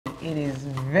it is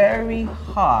very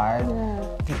hard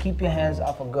to keep your hands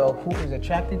off a girl who is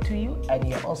attracted to you and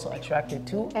you're also attracted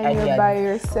to. And you're by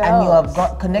yourself. And you have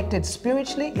got connected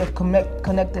spiritually, you're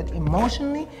connected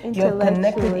emotionally, you're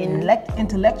connected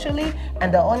intellectually,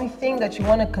 and the only thing that you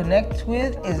want to connect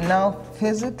with is now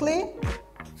physically.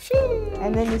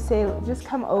 And then you say, just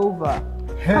come over.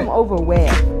 Come over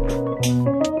where?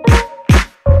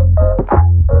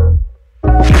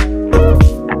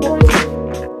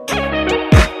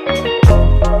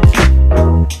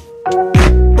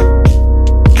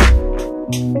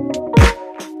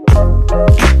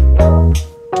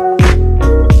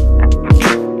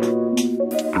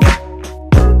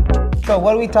 So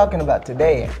what are we talking about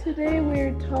today? Today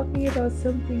we're talking about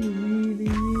something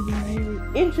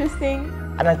really interesting.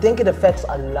 And I think it affects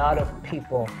a lot of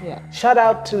people. Yeah. Shout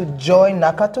out to Joy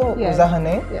Nakato. Yeah. Was that her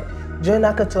name? Yeah. Joy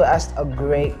Nakato asked a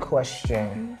great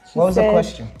question. What was the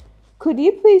question? Could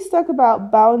you please talk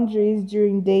about boundaries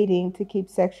during dating to keep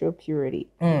sexual purity?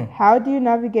 How do you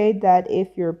navigate that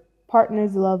if your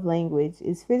partner's love language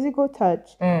is physical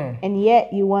touch and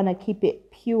yet you want to keep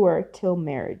it pure till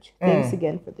marriage? Thanks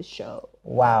again for the show.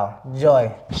 Wow,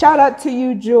 Joy. Shout out to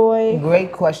you, Joy.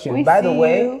 Great question. By the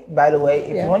way,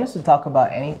 if you want us to talk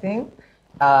about anything,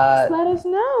 just let us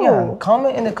know. Yeah,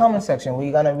 comment in the comment section.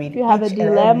 We're gonna read. If you have a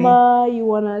dilemma, you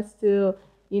want us to,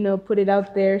 put it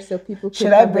out there so people can.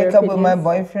 Should I break up with my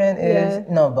boyfriend?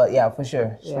 No, but yeah, for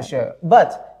sure.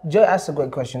 But Joy asked a great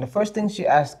question. The first thing she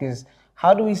asked is,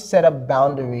 how do we set up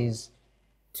boundaries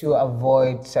to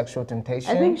avoid sexual temptation?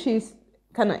 I think she's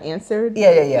kind of answered.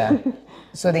 Yeah.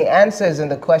 So the answer is in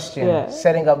the question,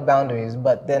 setting up boundaries.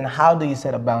 But then how do you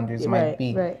set up boundaries might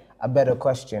be a better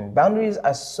question. Boundaries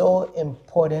are so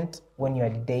important when you're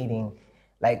dating.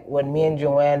 Like when me and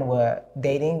Joanne were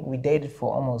dating, we dated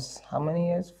for almost how many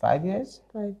years? 5 years?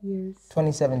 5 years.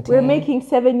 2017. We're making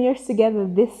 7 years together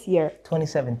this year.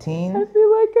 2017. I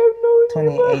feel like I've known you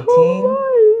 2018. my whole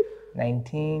life.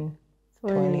 19.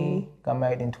 20. Got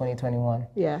married in 2021.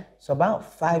 Yeah. So about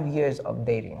 5 years of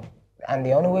dating. And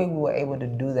the only way we were able to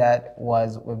do that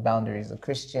was with boundaries, the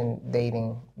Christian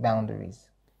dating boundaries.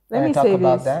 Let me say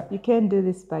this. You can't do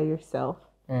this by yourself.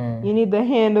 You need the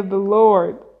hand of the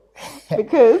Lord.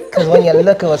 Because when you're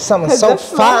looking at something so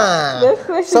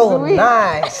fine, so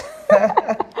nice.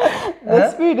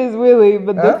 The spirit is willing,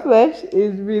 but the flesh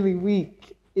is really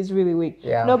weak. It's really weak.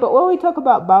 Yeah. No, but when we talk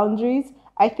about boundaries,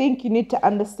 I think you need to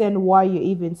understand why you're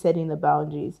even setting the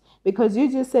boundaries. Because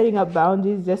you're just setting up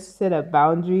boundaries just to set up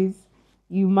boundaries,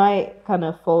 you might kind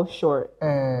of fall short,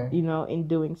 in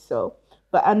doing so.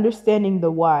 But understanding the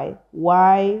why.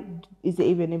 Why is it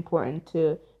even important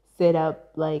to set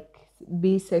up,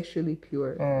 be sexually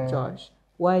pure, Josh?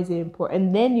 Why is it important?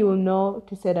 And then you will know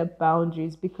to set up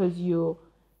boundaries because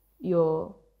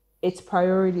it's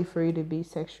priority for you to be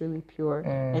sexually pure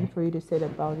and for you to set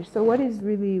up boundaries. So what is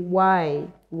really why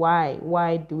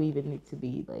do we even need to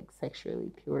be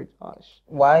sexually pure, Josh?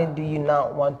 Why do you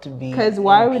not want to be? Because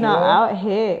why are we not out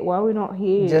here? Why are we not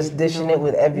here? Just dishing it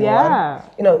with everyone.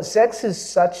 Yeah. Sex is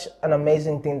such an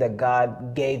amazing thing that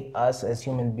God gave us as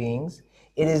human beings.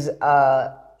 It is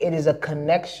a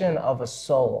connection of a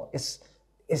soul.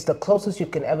 It's the closest you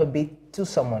can ever be to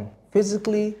someone,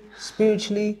 physically,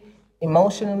 spiritually,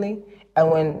 emotionally. And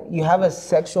when you have a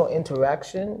sexual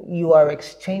interaction, you are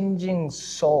exchanging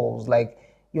souls.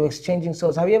 You're exchanging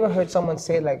souls. Have you ever heard someone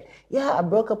say yeah, I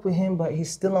broke up with him, but he's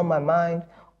still on my mind?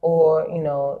 Or,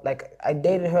 I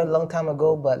dated her a long time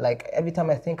ago, but every time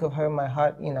I think of her, my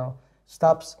heart,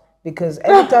 stops. Because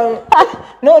every time,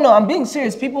 no, I'm being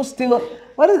serious. People still,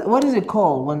 what is it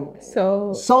called?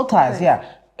 Soul ties,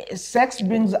 yeah. Sex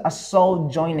brings a soul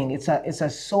joining. It's a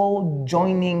soul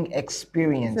joining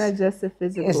experience. It's not just a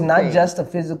physical It's not thing. just a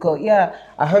physical, yeah.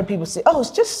 I heard people say, oh,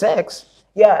 it's just sex.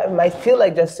 Yeah, it might feel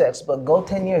like just sex, but go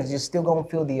 10 years, you're still going to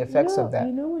feel the effects of that.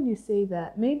 When you say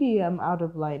that, maybe I'm out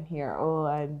of line here or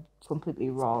I'm completely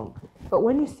wrong. But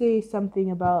when you say something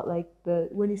about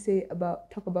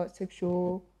talk about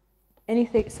sexual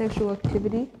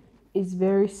activity is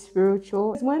very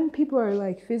spiritual. When people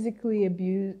are physically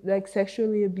abused,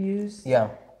 sexually abused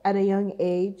at a young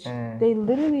age, they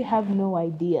literally have no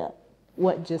idea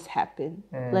what just happened.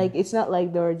 It's not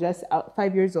like they're just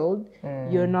 5 years old.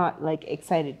 You're not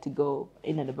excited to go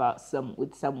in and about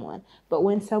with someone. But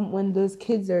when those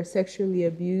kids are sexually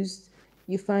abused,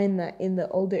 you find that in the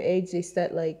older age they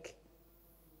start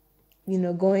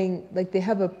going they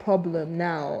have a problem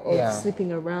now of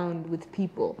sleeping around with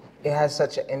people. It has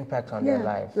such an impact on their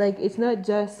life. It's not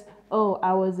just, oh,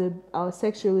 I was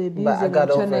sexually abused but and I'm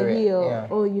trying to heal. Yeah.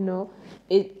 Oh,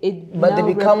 But they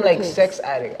now become like replicates. sex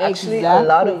addicts. Actually, a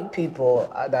lot Exactly. of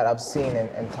people that I've seen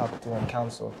and talked to and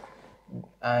counseled,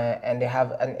 and they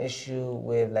have an issue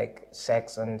with like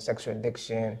sex and sexual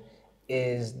addiction,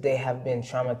 is they have been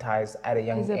traumatized at a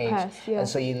young Is a age. past, yeah. And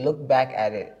so you look back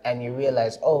at it and you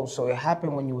realize, oh, so it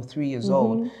happened when you were 3 years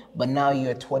old, but now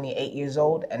you're 28 years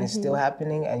old and it's still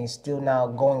happening, and you're still now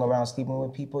going around sleeping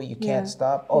with people. You can't Yeah.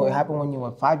 stop. Oh, it Yeah. happened when you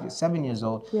were 7 years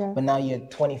old, Yeah. but now you're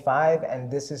 25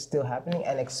 and this is still happening.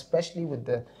 And especially with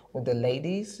the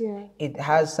ladies, Yeah. it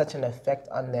has such an effect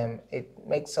on them. It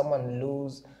makes someone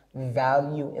lose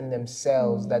value in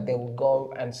themselves, that they will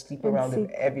go and sleep And around with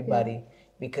seek, everybody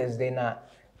because they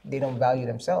don't value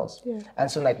themselves. Yeah. And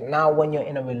so like now when you're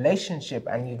in a relationship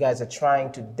and you guys are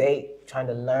trying to date, trying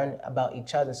to learn about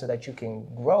each other so that you can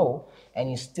grow,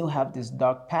 and you still have this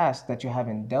dark past that you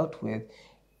haven't dealt with,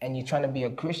 and you're trying to be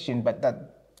a Christian, but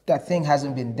that thing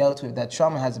hasn't been dealt with, that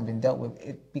trauma hasn't been dealt with,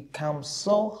 it becomes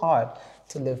so hard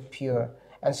to live pure.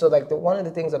 And so like one of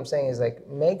the things I'm saying is like,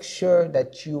 make sure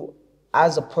that you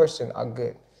as a person are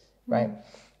good, right?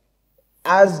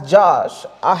 As Josh,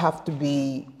 I have to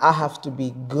be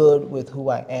good with who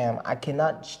I am. I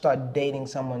cannot start dating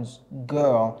someone's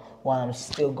girl while I'm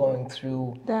still going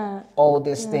through That, all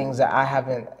these yeah. things that I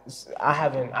haven't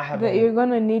That you're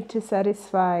gonna need to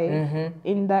satisfy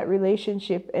in that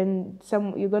relationship, and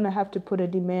you're gonna have to put a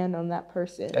demand on that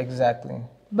person. Exactly.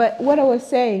 But what I was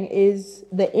saying is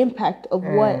the impact of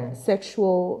what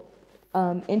sexual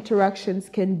interactions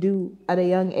can do at a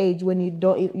young age when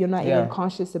you're not even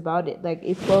conscious about it. Like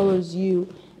it follows you,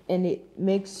 and it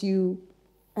makes you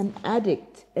an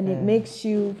addict, and it makes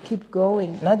you keep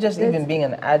going. Not just even being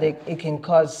an addict, it can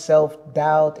cause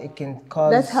self-doubt, it can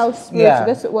cause... That's how spiritual,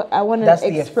 that's what I want That's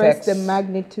to the express, the effects.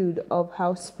 magnitude of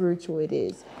how spiritual it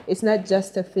is. It's not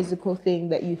just a physical thing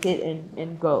that you hit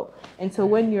and go. And so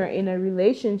when you're in a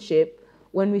relationship,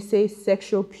 when we say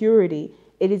sexual purity,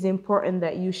 it is important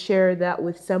that you share that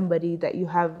with somebody that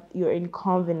you're in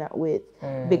covenant with,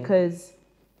 because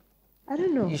I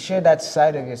don't know. You share that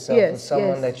side of yourself with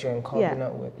someone yes. that you're in covenant Yeah.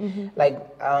 with. Like,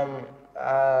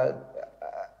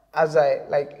 as I,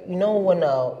 like, you know, when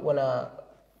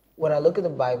I look at the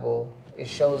Bible, it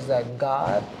shows that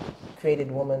God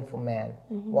created woman for man.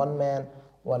 One man,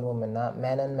 one woman, not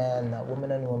man and man, not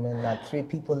woman and woman, not three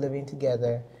people living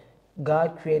together.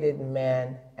 God created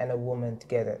man and a woman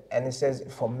together. And it says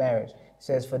for marriage, it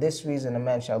says, for this reason a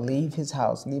man shall leave his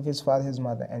house, leave his father, his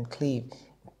mother, and cleave,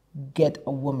 get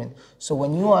a woman. So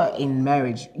when you are in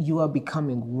marriage, you are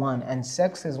becoming one. And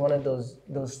sex is one of those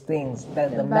things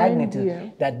that the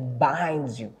magnitude that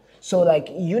binds you. So like,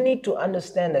 you need to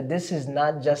understand that this is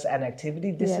not just an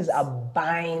activity, this is a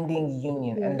binding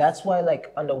union. And that's why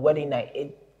like on the wedding night,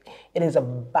 it is a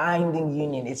binding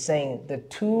union. It's saying the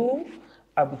two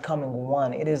are becoming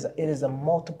one. It is a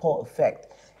multiple effect.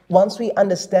 Once we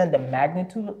understand the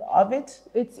magnitude of it,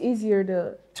 it's easier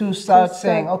to start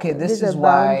saying, okay, this is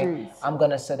why I'm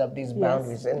gonna set up these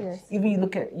boundaries. And even you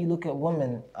look at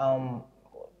women,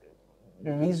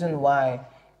 the reason why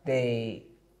they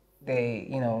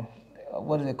you know,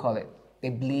 what do they call it? They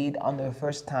bleed on their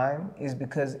first time is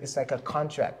because it's like a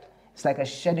contract. It's like a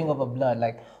shedding of a blood.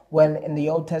 Like when in the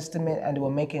Old Testament and they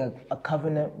were making a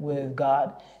covenant with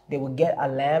God, they would get a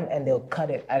lamb and they'll cut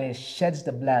it and it sheds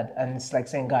the blood, and it's like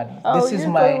saying, God, this is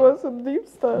my, some deep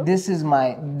stuff.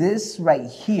 this right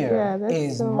here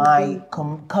is so my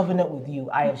covenant with you.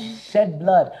 I have shed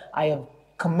blood. I have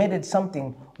committed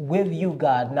something with you,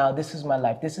 God. Now this is my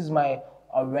life. This is my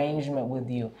arrangement with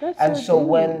you. And so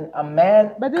when a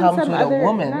man comes with a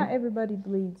woman, not everybody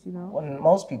bleeds, you know. well,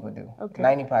 most people do.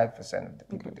 95% of the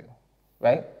people do,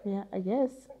 right? Yeah, I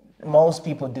guess. Most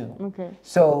people do. Okay.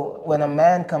 So when a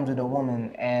man comes with a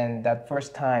woman and that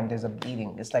first time there's a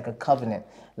bleeding, it's like a covenant.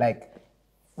 Like,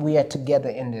 we are together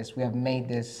in this. We have made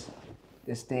this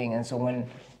thing. And so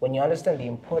when you understand the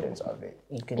importance of it,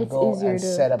 you can go and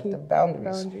set up the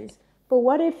boundaries. But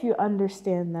what if you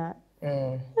understand that?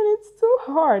 And it's so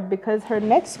hard, because her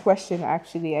next question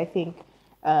actually, I think,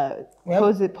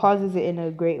 pauses it in a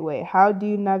great way. How do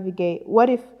you navigate? What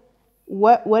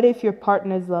if your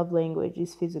partner's love language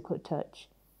is physical touch,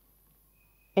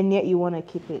 and yet you want to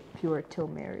keep it pure till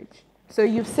marriage? So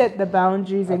you've set the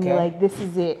boundaries, and you're like, this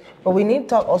is it. But we need to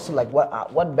talk also like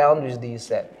what boundaries do you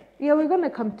set? Yeah, we're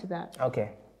gonna come to that.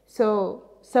 Okay. So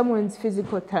someone's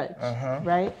physical touch,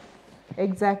 right?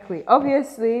 Exactly.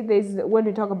 Obviously, when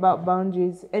you talk about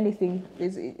boundaries, anything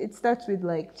it starts with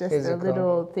like just physical. A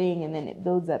little thing, and then it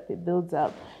builds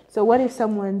up. So what if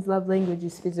someone's love language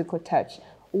is physical touch?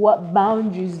 What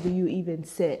boundaries do you even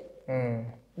set?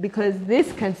 Because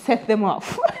this can set them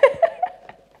off.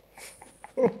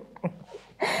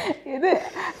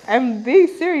 I'm being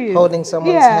serious. Holding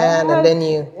someone's hand and then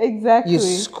you exactly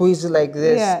squeeze it like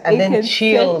this, and it then can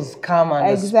chills come on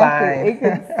the exactly it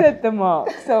spine. can set them off.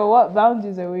 So what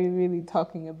boundaries are we really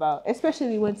talking about,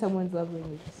 especially when someone's love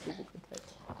language is physical touch?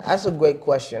 That's a great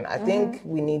question. I think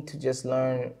we need to just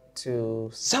learn to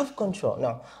self-control.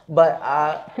 No, but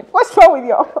What's wrong with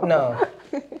y'all? no.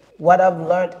 What I've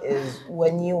learned is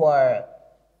when you are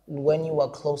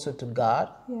closer to God,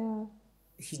 Yeah.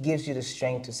 He gives you the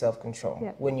strength to self-control.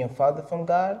 Yeah. When you're farther from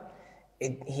God,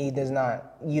 He does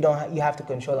not. You don't. You have to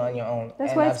control it on your own.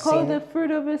 That's And why I've it's called seen the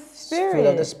fruit of the spirit. fruit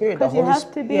of the Spirit, the Because you Holy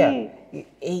have to be. Yeah,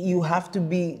 you have to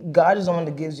be. God is the one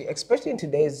that gives you, especially in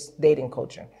today's dating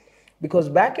culture. Because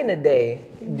back in the day,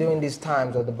 during these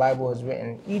times where the Bible was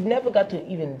written, you never got to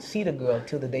even see the girl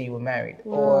till the day you were married.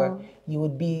 Or you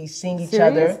would be seeing each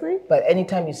Seriously? other, but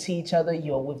anytime you see each other,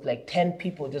 you're with like 10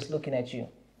 people just looking at you.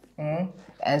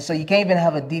 And so you can't even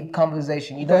have a deep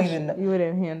conversation. You don't even know. You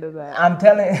wouldn't handle that. I'm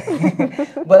telling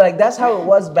but like that's how it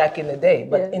was back in the day.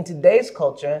 But Yeah. in today's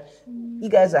culture, you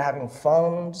guys are having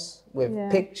phones with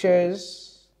Yeah. pictures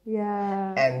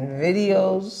Yeah. and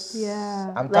videos.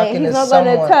 Yeah. I'm like talking he's to not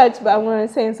someone. gonna touch, but I'm gonna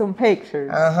send some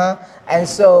pictures. And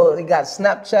so you got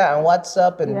Snapchat and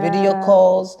WhatsApp and video Yeah.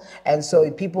 calls. And so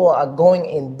people are going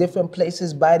in different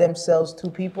places by themselves, two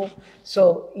people.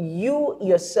 So you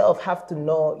yourself have to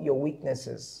know your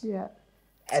weaknesses Yeah.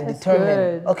 and That's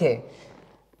determine, good. okay,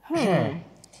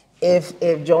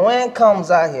 if Joanne comes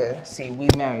out here, see, we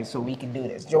married, so we can do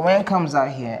this. Joanne comes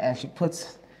out here and she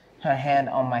puts her hand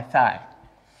on my thigh.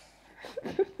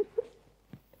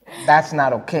 That's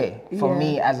not okay for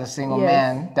me as a single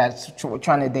man that's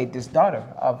trying to date this daughter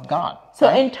of God. So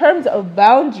in terms of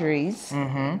boundaries,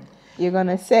 you're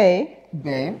gonna say,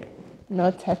 babe, no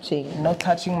touching. no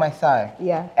touching my thigh.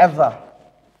 Yeah. Ever.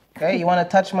 Okay, you want to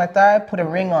touch my thigh? Put a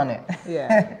ring on it.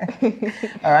 Yeah.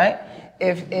 All right.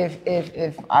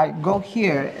 If I go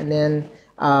here and then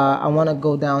I want to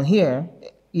go down here,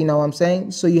 you know what I'm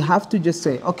saying? So you have to just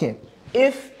say, okay,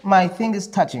 if my thing is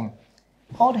touching,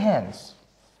 hold hands.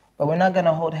 But we're not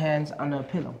gonna hold hands under a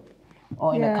pillow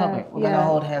or in a cupboard. We're gonna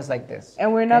hold hands like this.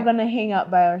 And we're not gonna hang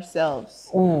out by ourselves.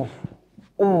 Ooh,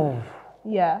 ooh,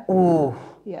 Yeah. ooh.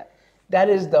 Yeah. That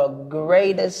is the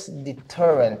greatest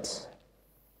deterrent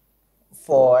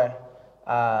for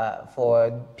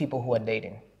people who are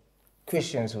dating,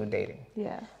 Christians who are dating.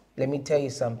 Yeah. Let me tell you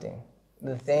something.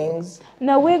 The things.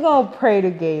 No, we're gonna pray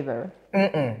together.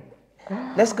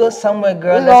 Let's go somewhere,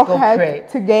 girl. We're Let's go gonna pray.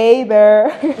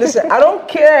 together. Listen, I don't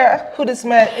care who this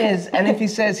man is, and if he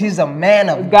says he's a man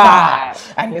of God,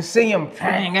 and you see him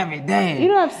praying every day. You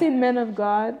know, I've seen men of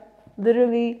God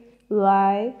literally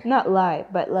not lie,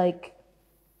 but like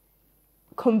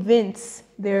convince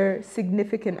their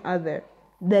significant other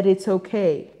that it's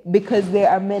okay because they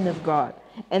are men of God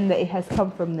and that it has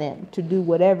come from them to do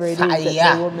whatever it is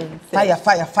that the woman says.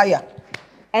 Fire.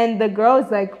 And the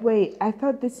girl's like, wait, I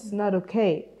thought this is not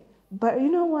okay. But you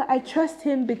know what? I trust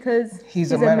him because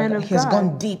he's a man of God. He has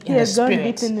gone deep in the spirit. He has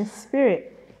gone deep in the spirit.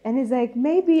 And he's like,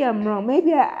 maybe I'm wrong.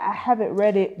 Maybe I haven't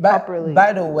read it properly.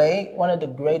 By the way, one of the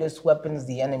greatest weapons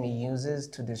the enemy uses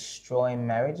to destroy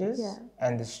marriages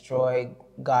and destroy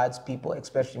God's people,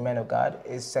 especially men of God,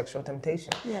 is sexual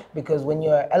temptation. Yeah. Because when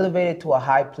you're elevated to a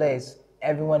high place,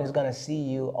 everyone is going to see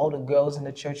you. All the girls in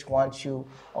the church want you,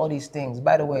 all these things.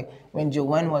 By the way, when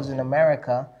Joanne was in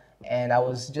America and I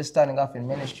was just starting off in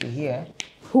ministry here.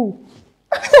 Who?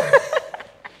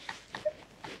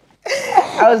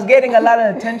 I was getting a lot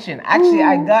of attention. Actually,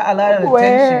 I got a lot of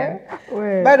attention.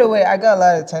 Where? By the way, I got a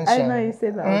lot of attention. I know you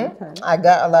say that all the time. I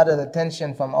got a lot of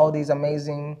attention from all these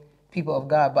amazing people of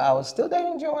God, but I was still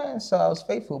dating Joanne, so I was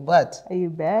faithful. But Are you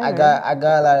bad? I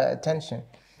got a lot of attention.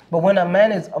 But when a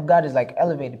man of God is like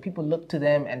elevated, people look to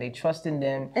them and they trust in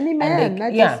them. Any man,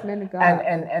 not just men of God.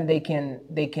 And they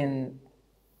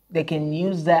can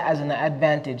use that as an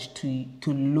advantage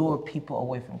to lure people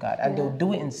away from God. And they'll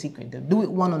do it in secret. They'll do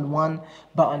it one-on-one,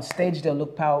 but on stage they'll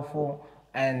look powerful,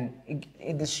 and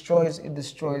it destroys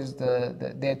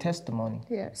their testimony.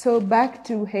 Yeah. So back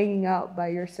to hanging out by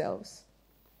yourselves.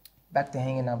 Back to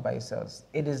hanging out by yourselves.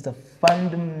 It is the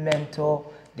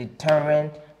fundamental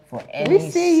deterrent for any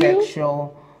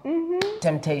sexual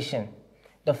temptation.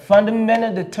 The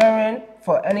fundamental deterrent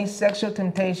for any sexual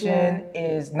temptation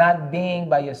is not being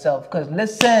by yourself. Because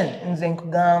listen,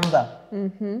 Zenkugamba,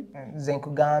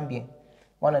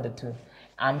 one of the two.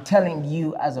 I'm telling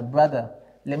you as a brother,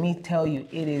 let me tell you,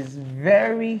 it is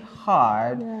very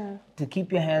hard to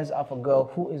keep your hands off a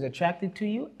girl who is attracted to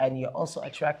you and you're also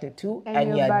attracted to,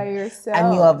 And you're by yourself.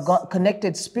 and you have got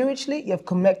connected spiritually, you have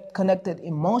connected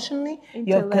emotionally,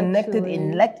 you have connected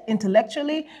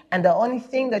intellectually, and the only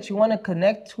thing that you want to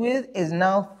connect with is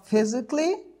now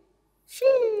physically.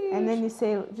 Sheesh. And then you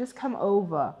say, just come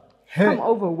over. Come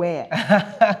over where?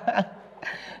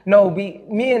 No,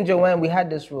 me and Joanne, we had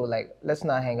this rule, like, let's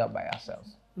not hang out by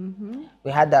ourselves.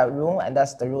 We had that rule, and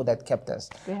that's the rule that kept us.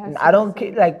 And I don't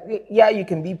care, like, yeah, you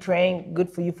can be praying, good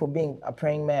for you for being a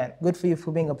praying man, good for you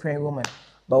for being a praying woman.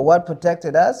 But what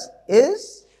protected us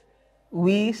is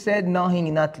we said no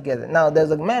hanging out together. Now, there's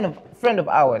a friend of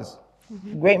ours,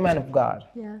 great man of God.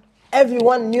 Yeah.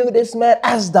 Everyone knew this man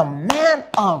as the man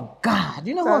of God.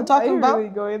 You know who I'm talking about? Are you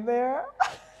really going there?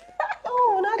 No,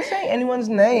 we're not saying anyone's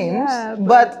names,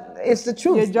 but it's the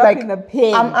truth. You're dropping the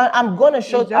pin. I'm gonna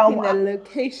show. You're dropping the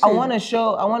location. I want to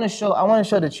show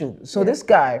the truth. So this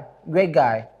guy, great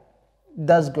guy,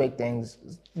 does great things.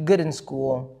 Good in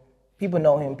school. People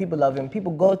know him. People love him.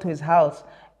 People go to his house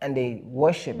and they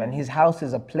worship. And his house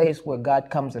is a place where God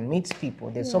comes and meets people.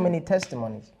 There's so many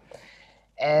testimonies.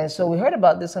 And so we heard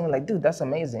about this and we're like, dude, that's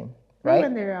amazing, right? We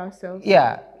went there ourselves.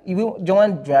 Yeah,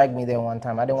 Joanne dragged me there one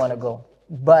time. I didn't want to go.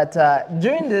 But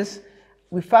during this,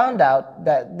 we found out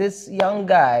that this young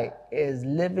guy is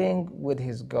living with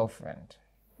his girlfriend.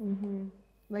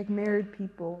 Like married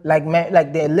people. Like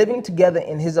they're living together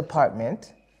in his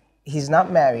apartment. He's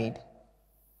not married.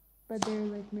 But they're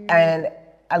like married. And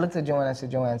I looked at Joanne and I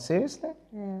said, Joanne, seriously?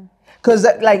 Yeah. Because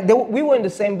we were in the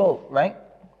same boat, right?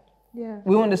 Yeah.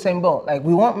 We were in the same boat. Like,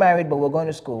 we weren't married, but we're going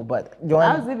to school. But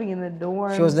Joanne, I was living in the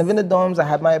dorms. She was living in the dorms. I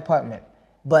had my apartment.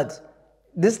 But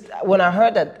when I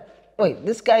heard that, wait,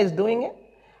 this guy is doing it,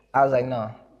 I was like,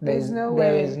 no. There is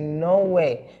no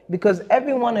way. Because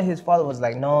every one of his followers was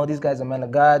like, no, these guys are men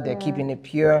of God. They're keeping it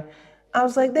pure. I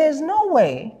was like, there's no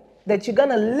way that you're going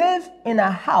to live in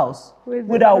a house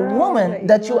with a woman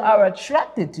that you are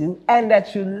attracted to and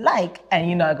that you like, and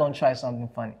you're not going to try something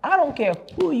funny. I don't care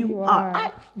who you are.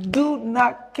 I do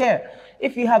not care.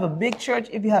 If you have a big church,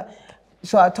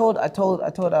 so I told our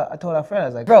friend, I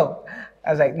was like, bro,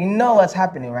 you know what's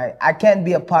happening, right? I can't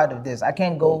be a part of this. I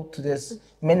can't go to this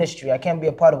ministry. I can't be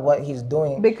a part of what he's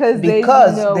doing because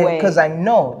I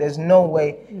know there's no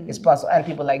way it's possible. And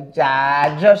people are like,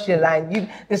 Josh, you're lying.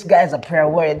 This guy is a prayer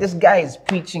warrior. This guy is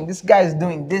preaching. This guy is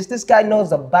doing this. This guy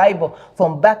knows the Bible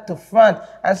from back to front.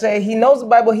 I say, he knows the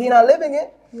Bible. He's not living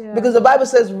it. Yeah. Because the Bible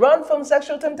says, run from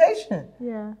sexual temptation.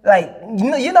 Yeah. Like,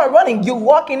 you're not running. You're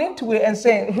walking into it and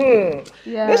saying,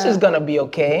 this is going to be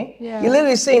okay. Yeah. You're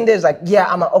literally saying this, like,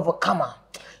 I'm an overcomer.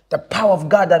 The power of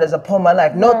God that is upon my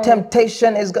life. No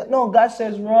temptation is God. No, God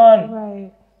says run.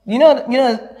 Right. You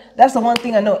know, that's the one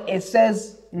thing I know. It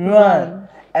says run.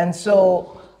 And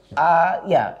so,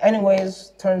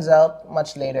 anyways, turns out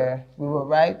much later, we were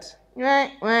right.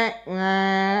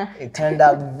 It turned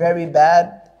out very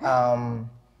bad.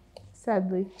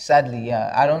 Sadly,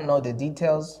 yeah. I don't know the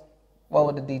details. What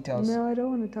were the details? No, I don't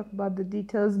want to talk about the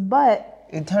details, but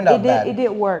it turned out bad. It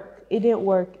didn't work. It didn't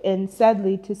work, and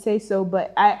sadly to say so,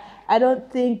 but I don't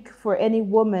think for any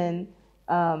woman,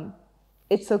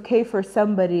 it's okay for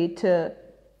somebody to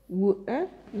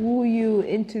woo you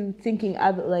into thinking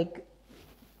other like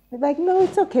no,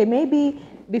 it's okay. Maybe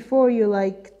before you're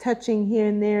like touching here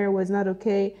and there was not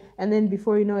okay, and then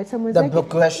before you know it, someone's the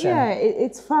progression. Yeah,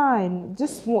 it's fine.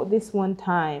 Just this one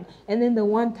time, and then the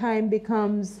one time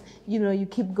becomes, you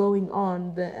keep going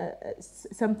on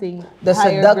something. The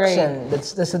seduction,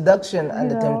 the seduction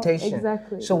and the temptation.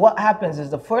 Exactly. So what happens is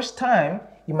the first time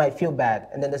you might feel bad,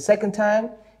 and then the second time,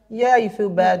 you feel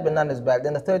bad, but not as bad.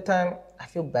 Then the third time, I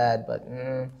feel bad, but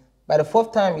by the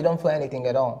fourth time, you don't feel anything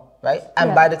at all. Right?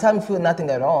 And by the time you feel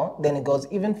nothing at all, then it goes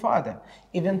even farther.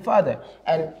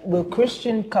 And with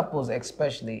Christian couples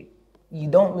especially, you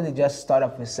don't really just start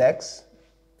off with sex.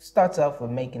 It starts off with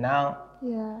making out.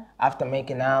 Yeah. After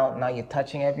making out, now you're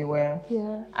touching everywhere.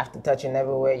 Yeah. After touching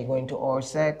everywhere, you're going to oral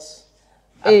sex.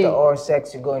 After oral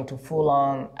sex, you're going to full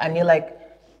on. And you're like,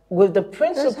 with the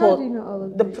principle. How do you know all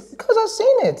of this? Because I've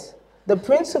seen it. The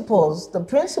principles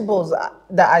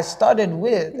that I started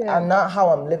with are not how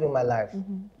I'm living my life.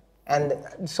 And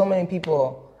so many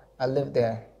people live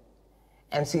there.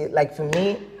 And see, like for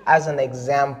me, as an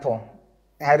example,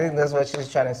 I think that's what she's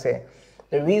trying to say.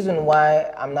 The reason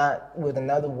why I'm not with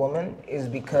another woman is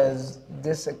because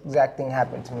this exact thing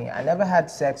happened to me. I never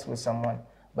had sex with someone,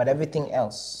 but everything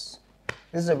else.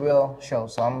 This is a real show,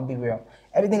 so I'm gonna be real.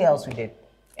 Everything else we did.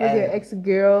 With your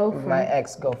ex-girlfriend? With my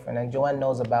ex-girlfriend, and Joanne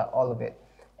knows about all of it.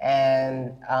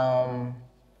 And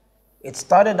it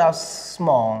started out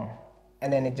small.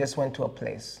 and then it just went to a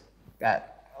place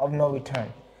that of no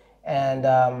return. And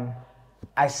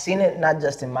I've seen it not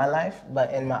just in my life,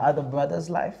 but in my other brother's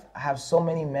life. I have so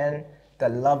many men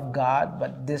that love God,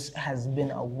 but this has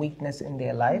been a weakness in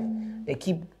their life. They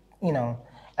keep, you know,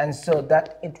 and so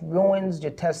that it ruins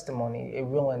your testimony. It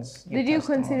ruins your Did you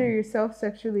testimony. consider yourself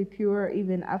sexually pure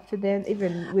even after then,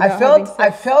 even I without having sex?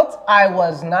 I felt I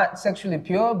was not sexually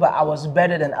pure, but I was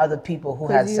better than other people who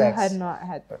had Because you sex. had not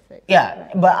had sex. Yeah,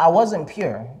 but I wasn't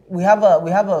pure. We have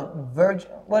a virgin.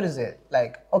 What is it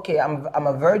like? Okay, I'm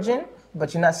a virgin,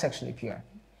 but you're not sexually pure,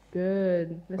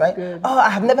 Good. That's right? good. Oh, I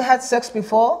have never had sex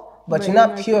before, but you're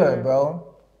not pure,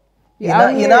 bro.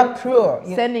 You're not pure.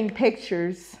 Sending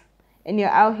pictures, and you're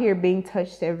out here being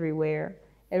touched everywhere,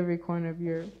 every corner of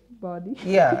your body.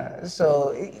 Yeah,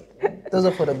 so those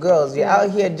are for the girls. You're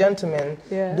out here, gentlemen,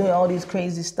 doing all these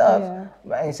crazy stuff,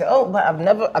 and you say, "Oh, but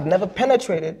I've never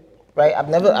penetrated, right? I've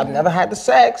never had the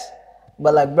sex."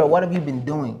 But like, bro, what have you been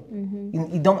doing?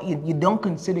 You don't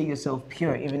consider yourself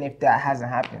pure, even if that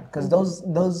hasn't happened, because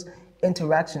those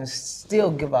interactions still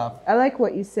give off. I like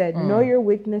what you said. Know your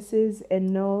weaknesses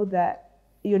and know that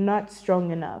you're not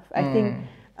strong enough. I think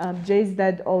Jay's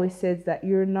dad always says that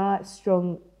you're not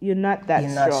strong. You're not that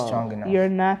strong. You're not strong enough. You're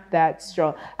not that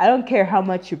strong. I don't care how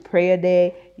much you pray a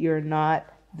day. You're not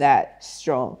that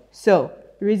strong. So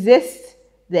resist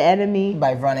the enemy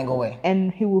By running away.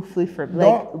 and he will flee from.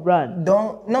 Run.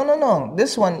 No.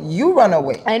 This one, you run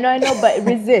away. I know, but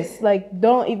resist. Like,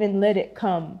 don't even let it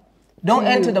come. Don't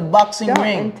enter the boxing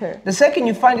ring. The second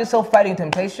you find yourself fighting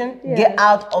temptation, get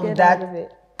out of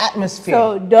that atmosphere.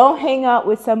 So don't hang out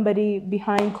with somebody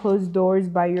behind closed doors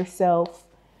by yourself.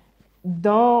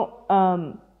 Don't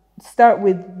start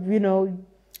with,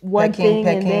 one thing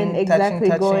and then exactly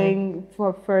going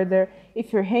for further.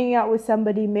 If you're hanging out with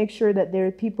somebody, make sure that there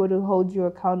are people to hold you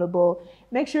accountable.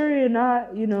 Make sure you're not,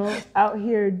 out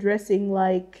here dressing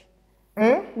like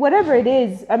whatever it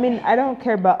is. I mean, I don't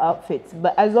care about outfits,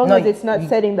 but as long as it's not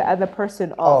setting the other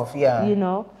person off,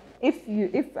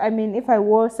 if I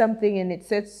wore something and it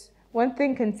sets one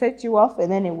thing can set you off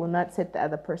and then it will not set the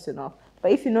other person off.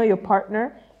 But if you know your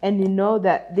partner and you know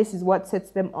that this is what sets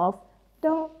them off,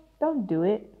 don't do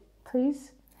it,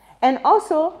 please. And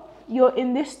also, you're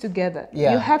in this together.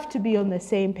 You have to be on the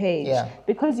same page.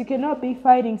 Because you cannot be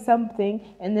fighting something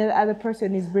and then the other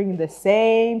person is bringing the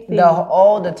same thing.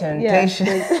 All the temptation.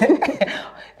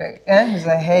 He's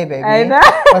like, hey, baby. I know.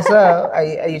 What's up?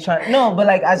 Are you trying? No, but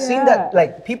like, I've seen that,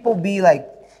 like, people be like,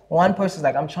 one person's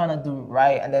like, I'm trying to do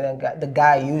right. And then the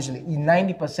guy usually,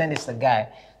 90% is the guy.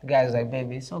 The guy's like,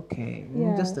 baby, it's okay.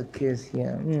 Just a kiss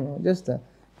here.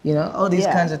 All these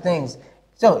kinds of things.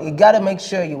 So you got to make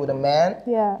sure you're with a man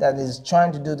that is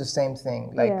trying to do the same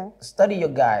thing. Like, study your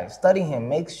guy, study him,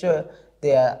 make sure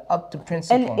they're up to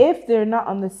principle. And if they're not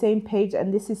on the same page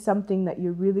and this is something that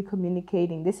you're really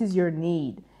communicating, this is your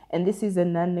need, and this is a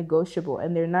non-negotiable,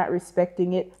 and they're not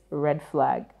respecting it, red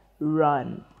flag,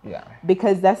 run.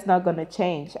 Because that's not going to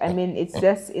change. I mean, it's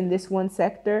just in this one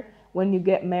sector. When you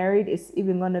get married, it's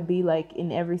even going to be like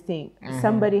in everything.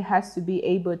 Somebody has to be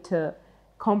able to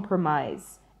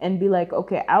compromise and be like,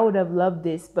 okay, I would have loved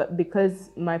this, but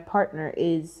because my partner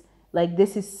is like,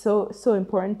 this is so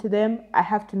important to them, I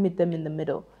have to meet them in the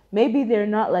middle. Maybe they're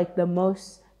not like they're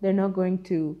not going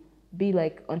to be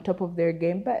like on top of their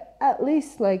game, but at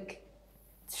least like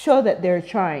show that they're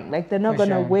trying. Like, they're not going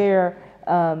to wear,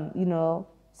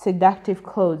 seductive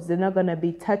clothes. They're not going to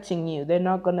be touching you. They're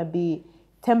not going to be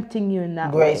tempting you in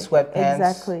that way. Gray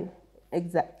sweatpants.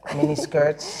 Exactly. Mini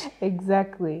skirts.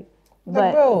 Exactly.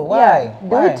 But bro, why?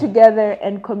 Do it together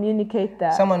and communicate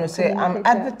that. Someone would say, I'm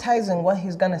advertising what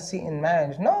he's going to see in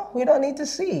marriage. No, we don't need to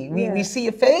see. We see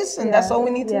your face and that's all we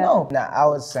need to know. Now, I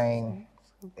was saying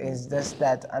is just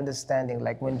that understanding,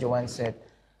 like when Joanne said,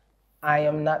 I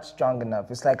am not strong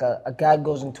enough. It's like a guy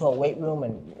goes into a weight room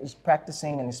and is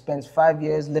practicing and he spends 5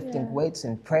 years lifting weights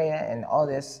and prayer and all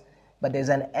this, but there's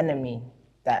an enemy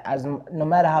that no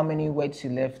matter how many weights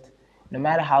you lift, no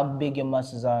matter how big your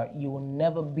muscles are, you will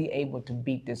never be able to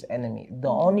beat this enemy. The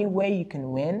only way you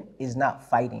can win is not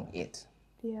fighting it.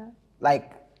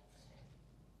 Like,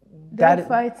 don't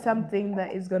fight something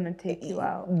that is going to take you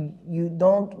out. You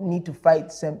don't need to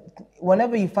fight.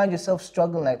 Whenever you find yourself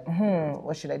struggling, like,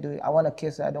 what should I do? I want to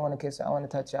kiss her. I don't want to kiss her. I want to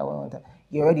touch her. I want to.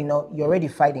 You already know. You're already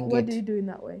fighting it. What do you do in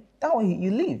that way? That way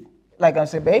you leave. Like I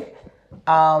said, babe,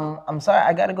 I'm sorry,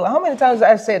 I gotta go. How many times did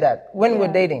I say that when we're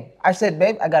dating? I said,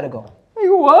 babe, I gotta go.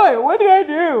 Why? What did I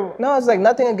do? No, it's like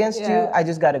nothing against you. I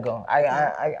just gotta go.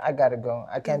 I gotta go.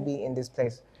 I can't be in this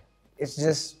place. It's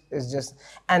just,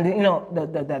 and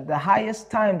the highest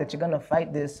time that you're gonna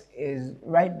fight this is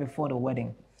right before the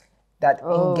wedding. that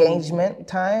Oh. engagement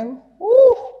time.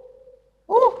 Woo,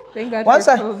 woo. Thank God Once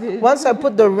for I COVID. once I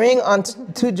put the ring on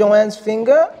to Joanne's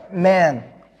finger, man,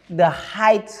 the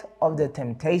height of the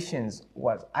temptations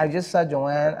was. I just saw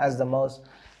Joanne as the most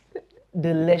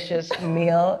delicious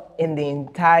meal in the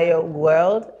entire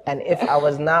world, and if I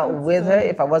was not with her,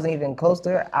 if I wasn't even close to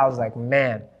her, I was like,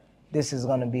 man, this is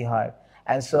gonna be hard.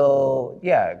 And so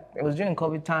yeah, it was during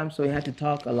COVID time, so we had to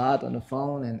talk a lot on the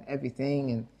phone and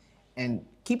everything, and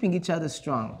keeping each other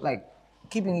strong. Like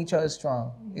keeping each other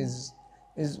strong is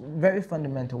very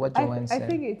fundamental. What Joanne I said.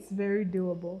 think it's very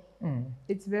doable.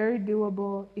 It's very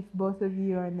doable if both of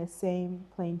you are in the same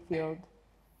playing field,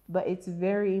 but it's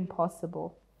very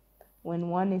impossible when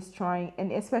one is trying,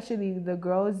 and especially the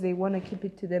girls, they want to keep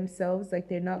it to themselves, like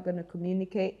they're not going to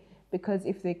communicate, because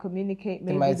if they communicate,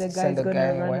 maybe might the guy's send the going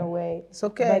guy to run away. away. It's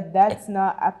okay. But that's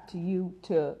not up to you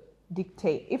to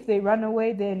dictate. If they run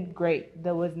away, then great,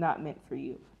 that was not meant for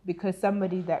you. Because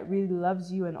somebody that really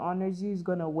loves you and honors you is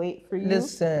going to wait for you.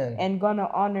 Listen. And going to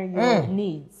honor your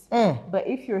needs. But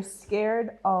if you're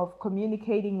scared of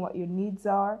communicating what your needs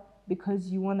are because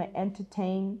you want to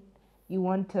entertain, you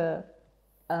want to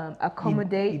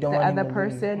accommodate you the don't want him other to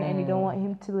person and you don't want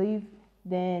him to leave,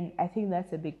 then I think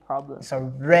that's a big problem. It's a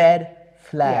red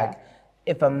flag. Yeah.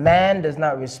 If a man does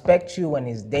not respect you when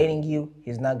he's dating you,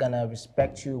 he's not gonna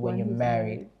respect you when you're he's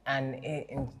married.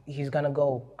 And he's gonna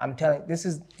go, I'm telling,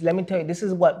 let me tell you, this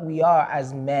is what we are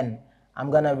as men.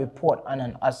 I'm gonna report on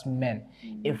us men.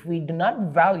 If we do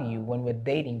not value when we're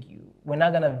dating you, we're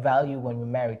not gonna value when we're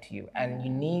married to you. And you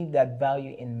need that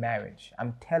value in marriage.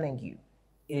 I'm telling you,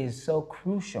 it is so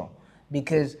crucial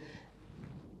because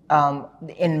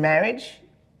in marriage,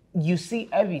 you see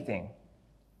everything.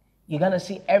 You're gonna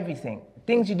see everything.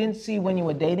 Things you didn't see when you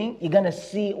were dating, you're gonna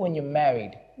see it when you're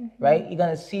married, right? You're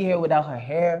gonna see her without her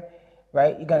hair,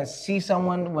 right? You're gonna see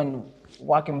someone when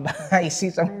walking by, you see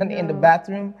someone in the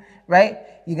bathroom, right?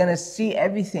 You're gonna see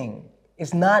everything.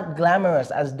 It's not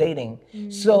glamorous as dating.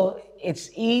 So it's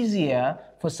easier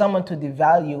for someone to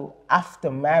devalue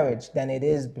after marriage than it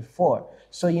is before.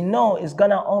 So you know it's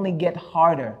gonna only get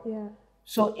harder. Yeah.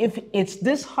 So if it's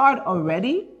this hard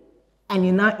already, and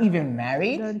you're not even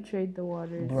married, Don't trade the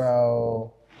waters.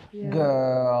 bro,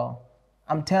 girl,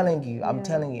 I'm telling you,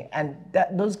 and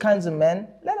those kinds of men,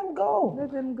 let them go.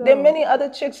 Let them go. There are many other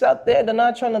chicks out there. They're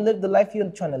not trying to live the life you're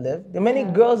trying to live. There are many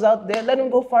girls out there. Let them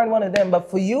go find one of them.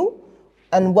 But for you,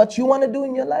 and what you want to do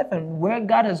in your life, and where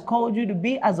God has called you to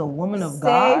be as a woman of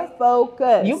God, Stay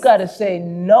focused. you gotta say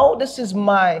no. This is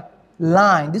my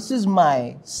line. This is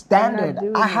my standard.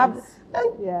 doing I have. this.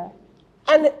 And Yeah.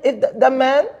 and if the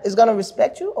man is gonna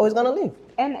respect you or he's gonna leave.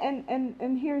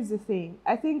 And here's the thing.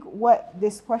 I think what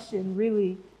this question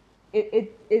really,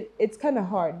 it's kind of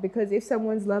hard, because if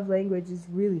someone's love language is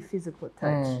really physical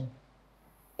touch,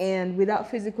 and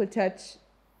without physical touch,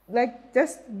 like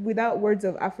just without words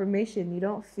of affirmation, you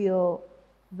don't feel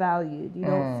valued. You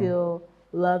don't feel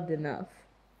loved enough.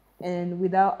 And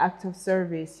without act of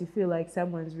service, you feel like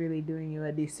someone's really doing you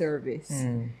a disservice.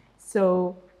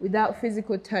 So without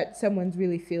physical touch, someone's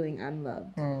really feeling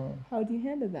unloved. How do you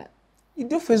handle that? You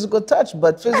do physical touch,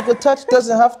 but physical touch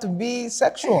doesn't have to be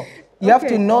sexual. You have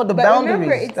to know the boundaries.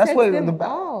 Remember, it That's sets why them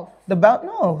off.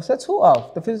 No, sets who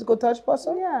off? The physical touch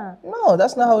person? Yeah. No,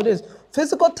 that's not how it is.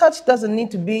 Physical touch doesn't need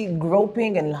to be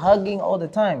groping and hugging all the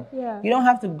time. Yeah. You don't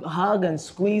have to hug and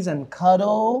squeeze and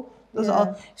cuddle. Those are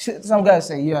all, some guys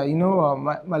say, yeah, you know,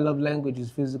 my love language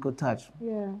is physical touch.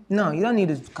 Yeah. No, you don't need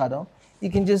to cuddle. You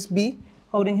can just be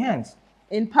holding hands.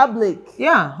 In public.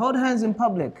 Yeah, hold hands in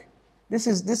public. This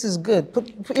is good.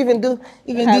 Even do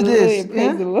Hallelujah, this.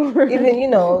 praise the Lord. Even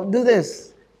do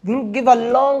this. Give a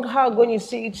long hug when you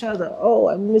see each other. Oh,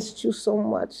 I missed you so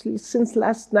much. Since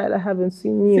last night I haven't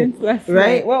seen you. Since last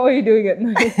right? night. What were you doing at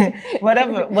night?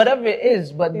 whatever it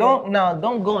is, but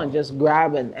don't go and just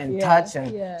grab and touch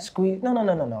and squeeze.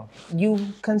 No. You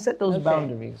can set those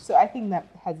boundaries. So I think that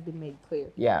has been made clear.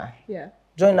 Yeah. Yeah.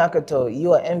 Joy Nakato,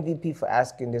 you are MVP for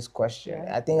asking this question.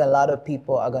 I think a lot of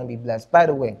people are going to be blessed. By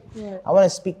the way, I want to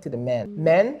speak to the men.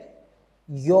 Men,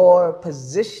 your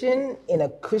position in a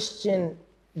Christian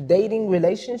dating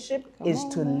relationship is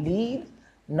to lead,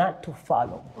 not to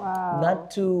follow. Wow.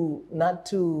 Not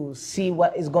to see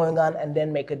what is going on and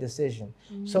then make a decision.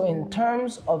 So in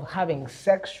terms of having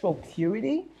sexual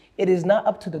purity, it is not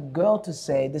up to the girl to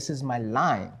say, this is my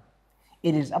line.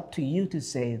 It is up to you to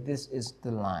say, this is the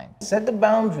line. Set the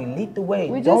boundary, lead the way.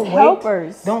 We're just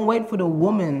helpers. Don't wait for the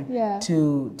woman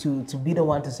to be the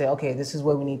one to say, okay, this is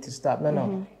where we need to stop.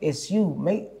 No. It's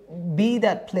you. Be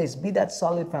that place, be that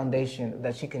solid foundation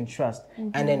that she can trust.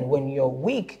 And then when you're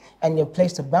weak and you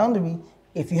place the boundary,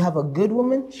 if you have a good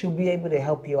woman, she'll be able to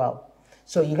help you out.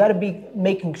 So you got to be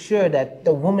making sure that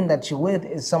the woman that you're with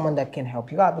is someone that can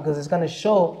help you out, because it's going to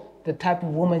show the type of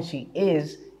woman she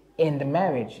is in the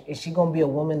marriage. Is she going to be a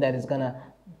woman that is going to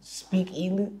speak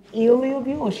illy of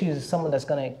you, or she's someone that's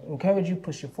going to encourage you,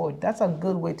 push you forward? That's a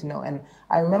good way to know. And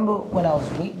I remember when I was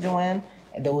weak, Joanne,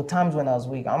 and there were times when I was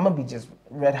weak. I'm going to be just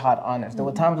red hot honest. There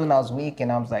were times when I was weak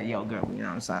and I was like, yo, girl, you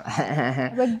know what I'm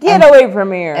saying? But get away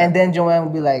from here. And then Joanne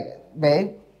would be like,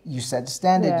 babe, you set the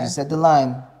standard, you set the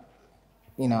line.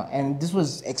 You know, and this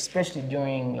was especially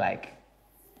during like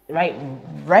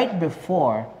right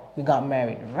before we got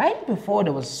married. Right before,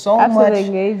 there was so much. After the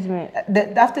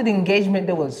engagement. After the engagement,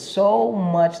 there was so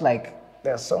much like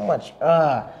there's so much.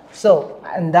 So,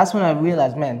 and that's when I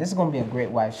realized, man, this is gonna be a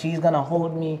great wife. She's gonna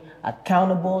hold me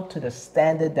accountable to the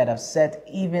standard that I've set,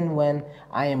 even when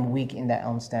I am weak in that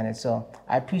own standard. So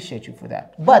I appreciate you for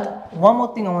that. But one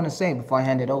more thing I want to say before I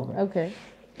hand it over. Okay.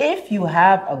 If you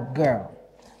have a girl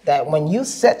that when you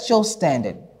set your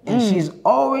standard and she's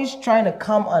always trying to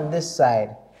come on this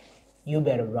side, you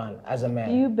better run as a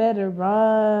man. You better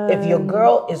run. If your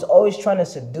girl is always trying to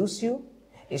seduce you,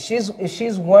 if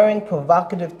she's wearing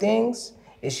provocative things,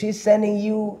 if she's sending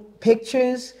you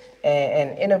pictures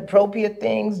and inappropriate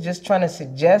things, just trying to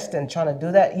suggest and trying to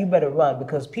do that, you better run,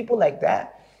 because people like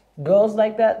that, girls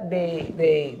like that, they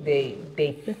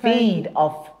feed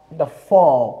off the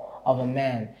fall of a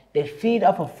man. They feed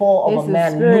off a fall of a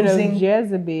man losing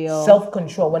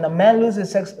self-control. When a man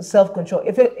loses self-control,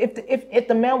 if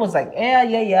the man was like,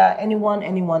 yeah, anyone,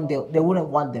 they wouldn't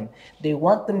want them. They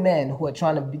want the men who are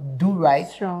trying to do right,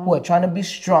 who are trying to be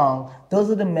strong. Those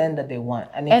are the men that they want.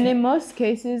 And in most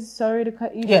cases, sorry to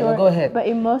cut you short. Yeah, no, go ahead. But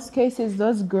in most cases,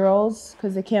 those girls,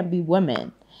 because they can't be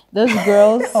women, those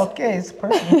girls. Okay, it's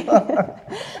personal.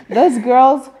 Those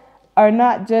girls are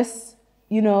not just,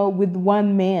 you know, with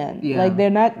one man. Yeah. Like, they're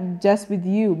not just with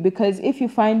you. Because if you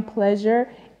find pleasure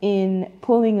in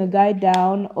pulling a guy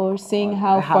down or seeing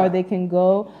how far they can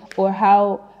go, or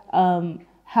how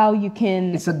you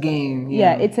can... It's a game.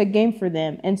 Yeah, it's a game for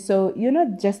them. And so you're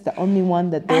not just the only one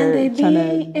that they're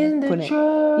trying to put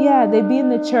in. Yeah, they be in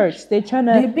the church. They're trying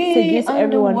to seduce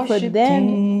everyone for them.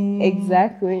 Team.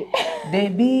 Exactly. They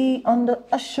be on the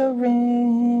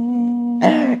ushering.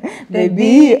 They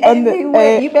be on the...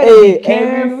 You better be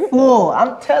careful.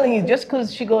 I'm telling you, just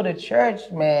because she go to church,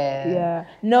 man. Yeah.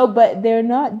 No, but they're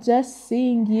not just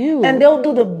seeing you. And they'll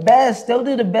do the best. They'll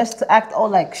do the best to act all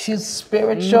like she's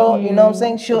spiritual. You know what I'm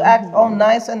saying? She'll act all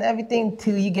nice and everything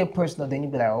till you get personal. Then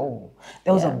you'll be like, oh,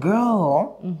 there was a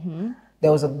girl.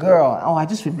 There was a girl. Oh, I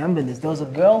just remember this. There was a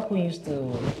girl who used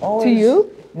to always... To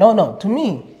you? No, to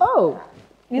me. Oh.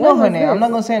 You know her name. I'm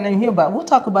not gonna say her name here, but we'll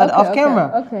talk about it off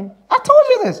camera. Okay. I told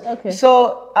you this. Okay.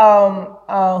 So,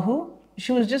 who?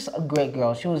 She was just a great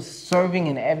girl. She was serving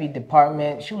in every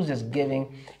department. She was just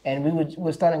giving, and we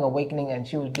were starting awakening, and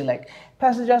she would be like,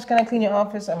 Pastor Josh, can I clean your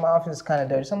office? And my office is kind of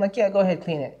dirty. So I'm like, yeah, go ahead,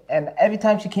 clean it. And every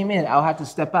time she came in, I'll have to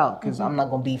step out, because I'm not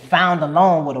gonna be found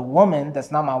alone with a woman that's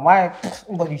not my wife.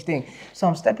 What do you think? So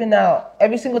I'm stepping out.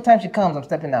 Every single time she comes, I'm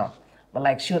stepping out. But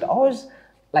like, she would always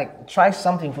like try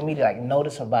something for me to like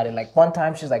notice her body. Like one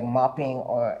time she's like mopping,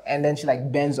 and then she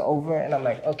like bends over, and I'm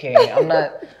like, okay,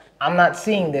 I'm not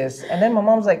seeing this. And then my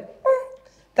mom's like,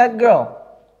 that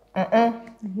girl,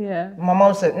 Yeah. My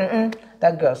mom said,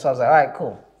 that girl. So I was like, all right,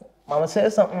 cool. Mama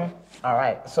said something. All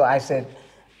right. So I said,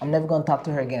 I'm never gonna talk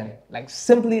to her again. Like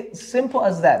simple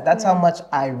as that. That's how much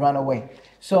I run away.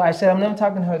 So I said, I'm never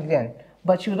talking to her again.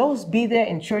 But she would always be there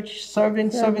in church, serving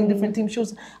different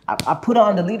teams. I put her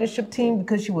on the leadership team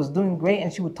because she was doing great,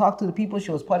 and she would talk to the people.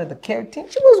 She was part of the care team.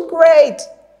 She was great.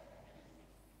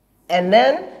 And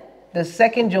then the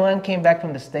second Joanne came back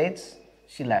from the States,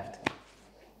 she left.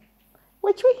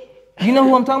 Which way? You know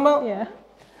who I'm talking about?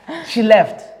 Yeah. She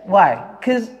left. Why?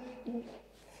 Because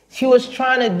she was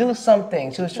trying to do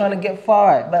something. She was trying to get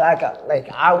forward. But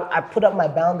I put up my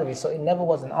boundaries, so it never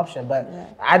was an option. But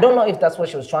I don't know if that's what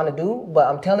she was trying to do, but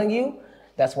I'm telling you,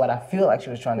 that's what I feel like she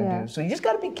was trying to do. So you just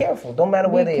got to be careful. Don't matter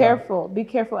where they are. Be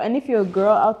careful. And if you're a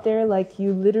girl out there, like,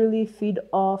 you literally feed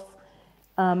off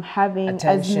having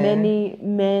attention, as many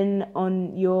men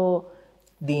on your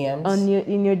DMs,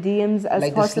 in your DMs as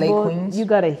like possible. the slay queens. You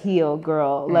gotta heal,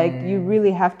 girl. Like, you really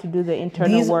have to do the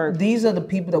internal work. These are the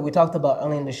people that we talked about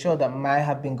earlier in the show that might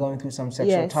have been going through some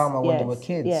sexual trauma when they were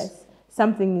kids. Yes,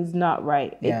 something is not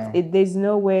right. Yeah. There's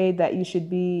no way that you should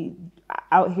be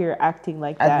out here acting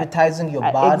like that. Advertising your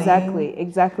body.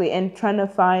 Exactly. And trying to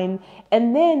find,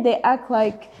 and then they act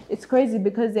like, it's crazy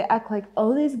because they act like,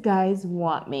 oh, these guys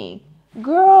want me.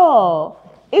 Girl,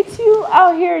 it's you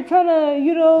out here trying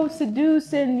to,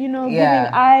 seduce and, Yeah.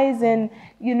 giving eyes and,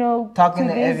 Talking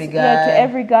to this, every yeah, to guy.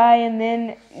 every guy. And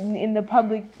then in the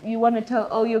public, you want to tell,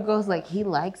 oh, your girl's like, he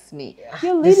likes me.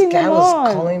 You're This leading guy them was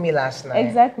on. calling me last night.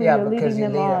 Exactly. Yeah, You're because leading you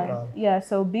them lead them on. on. Yeah.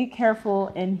 So be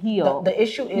careful and heal. The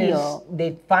issue is Heal.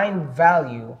 they find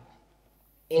value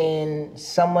in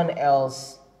someone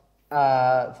else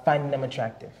finding them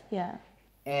attractive. Yeah.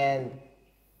 And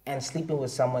sleeping with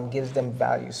someone gives them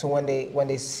value. So when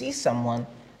they see someone,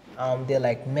 they're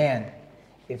like, man,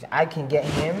 if I can get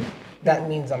him, that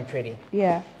means I'm pretty.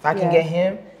 Yeah. If I can get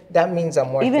him, that means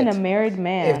I'm worth Even it. a married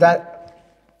man.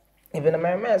 Even a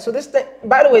married man. So this thing,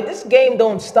 by the way, this game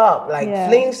don't stop. Like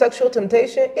fleeing sexual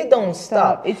temptation, it don't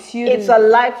stop. It's a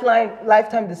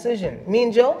lifetime decision. Me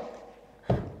and Joe,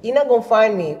 you're not gonna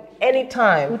find me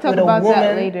anytime We'll talk with a about woman.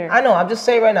 that later. I know. I'm just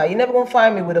saying right now, you're never gonna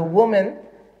find me with a woman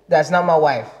that's not my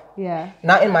wife. Yeah.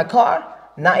 Not in my car.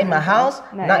 Not in my house.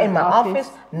 Not in my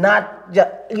office.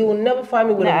 You will never find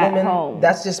me with a woman. Home.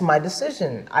 That's just my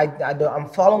decision. I'm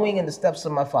following in the steps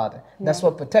of my father. Yeah. That's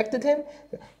what protected him.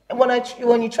 And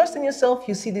when you trust in yourself,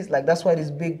 you see these, like, that's why these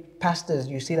big pastors,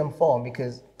 you see them fall,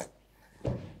 because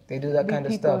they do that kind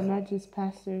of stuff. Not just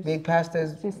pastors. Big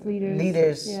pastors, just leaders.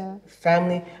 Leaders,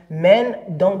 family.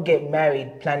 Men don't get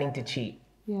married planning to cheat.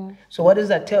 Yeah. So what does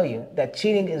that tell you? That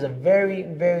cheating is a very,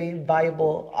 very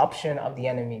viable option of the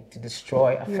enemy to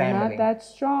destroy a family. You're not that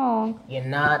strong. You're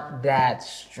not that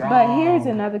strong. But here's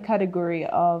another category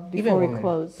of, before we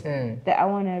close, that I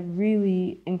want to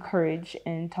really encourage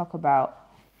and talk about.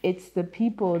 It's the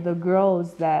people, the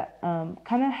girls that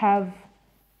kind of have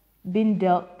been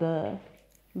dealt the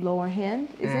lower hand.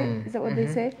 Is that what they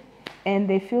say? And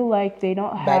they feel like they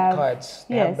don't have bad cards.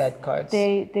 They have bad cards.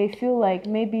 They feel like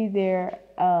maybe their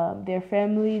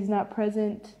family is not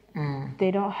present.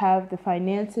 They don't have the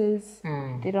finances.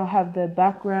 They don't have the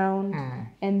background,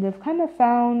 and they've kind of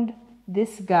found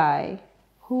this guy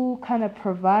who kind of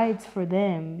provides for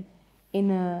them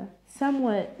in a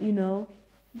somewhat,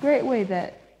 great way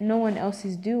that no one else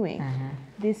is doing.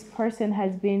 This person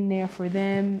has been there for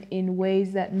them in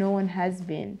ways that no one has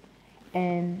been,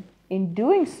 and in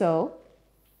doing so,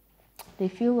 they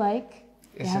feel like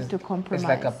they have to compromise. It's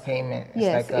like a payment.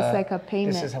 It's like a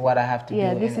payment. This is what I have to do.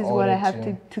 Yeah, this is what I have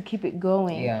to keep it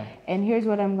going. Yeah. And here's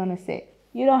what I'm going to say.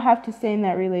 You don't have to stay in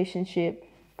that relationship.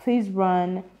 Please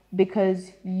run,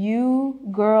 because you,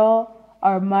 girl,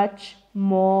 are much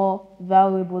more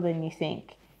valuable than you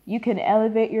think. You can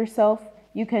elevate yourself.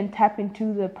 You can tap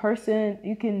into the person.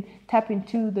 You can tap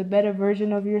into the better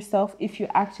version of yourself if you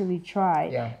actually try.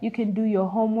 Yeah. You can do your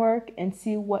homework and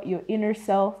see what your inner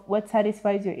self, what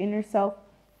satisfies your inner self,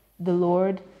 the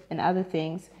Lord and other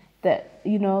things that,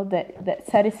 that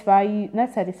satisfy you,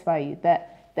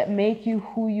 that make you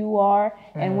who you are.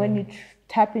 And when you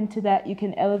tap into that, you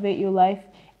can elevate your life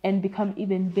and become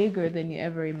even bigger than you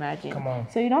ever imagined. Come on.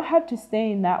 So you don't have to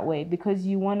stay in that way because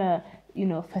you want to,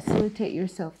 facilitate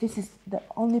yourself. This is the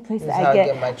only place that I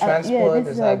get my transport.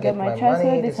 This is how I get my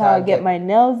transport. This is how I get my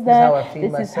nails done.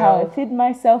 This is how I feed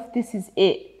myself. This is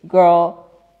it, girl.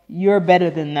 You're better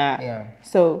than that. Yeah.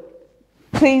 So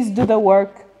please do the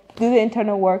work, do the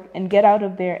internal work, and get out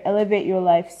of there. Elevate your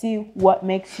life. See what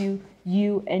makes you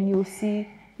you, and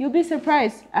you'll be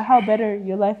surprised at how better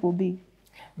your life will be.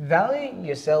 Value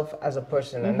yourself as a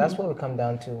person, and that's what we come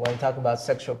down to when we talk about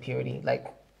sexual purity.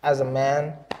 Like, as a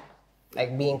man,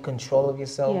 like, be in control of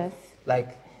yourself. Yes.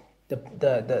 Like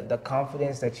the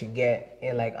confidence that you get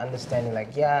in, like, understanding,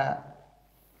 like, yeah,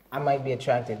 I might be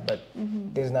attracted, but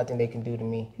there's nothing they can do to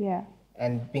me. Yeah.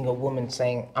 And being a woman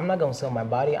saying, I'm not gonna sell my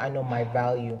body, I know my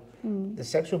value. The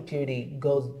sexual purity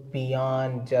goes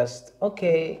beyond just,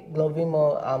 okay,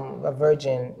 Glovimo, I'm a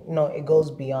virgin. No, it goes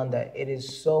beyond that. It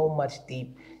is so much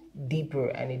deeper,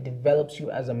 and it develops you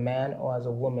as a man or as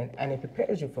a woman, and it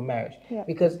prepares you for marriage. Yeah.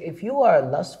 Because if you are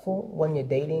lustful when you're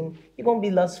dating, you're gonna be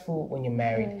lustful when you're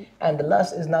married. Right. And the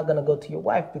lust is not gonna go to your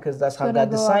wife, because that's how God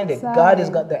go designed it.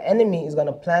 outside. The enemy is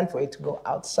gonna plan for it to go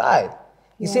outside.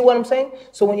 You see what I'm saying?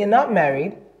 So when you're not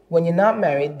married,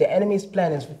 the enemy's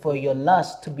plan is for your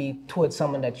lust to be towards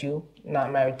someone that you're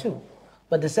not married to.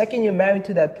 But the second you're married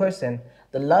to that person,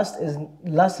 the lust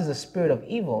is a spirit of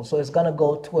evil. So it's gonna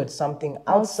go towards something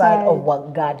outside of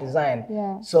what God designed.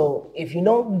 Yeah. So if you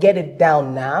don't get it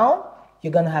down now,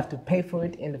 you're gonna have to pay for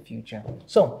it in the future.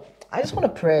 So I just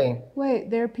want to pray. Wait,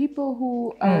 there are people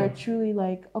who are truly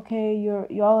like, okay,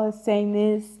 y'all are saying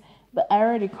this, but I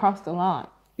already crossed the line.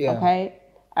 Yeah. Okay,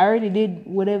 I already did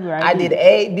whatever I did. I did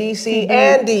A, B, C,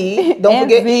 and D. Don't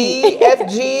forget E,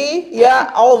 F, G.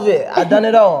 Yeah, all of it. I've done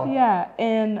it all. Yeah,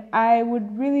 and I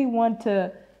would really want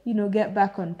to get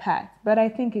back on path. But I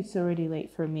think it's already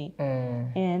late for me.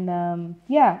 Mm. And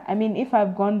yeah, I mean, if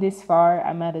I've gone this far,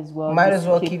 I might as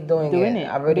well Keep doing it.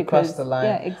 I've already crossed the line.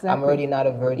 Yeah, exactly. I'm already not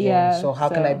a virgin. Yeah, so how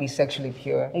can I be sexually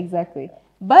pure? Exactly.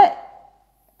 But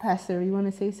Pastor, you want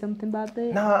to say something about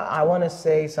that? No, I want to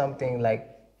say something like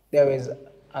there is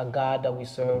a God that we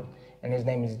serve, and his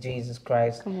name is Jesus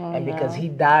Christ. Come on and because now. he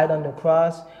died on the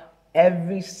cross,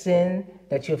 every sin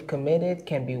that you've committed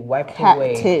can be wiped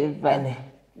Captive. away. And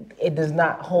it does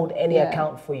not hold any Yeah.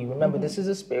 account for you. Remember, this is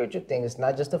a spiritual thing. It's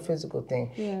not just a physical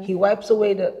thing. Yeah. He wipes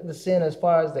away the sin as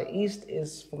far as the east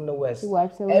is from the west. He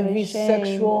wipes away Every shame.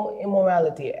 sexual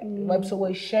immorality, wipes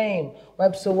away shame,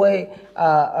 wipes away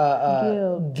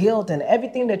guilt, and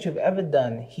everything that you've ever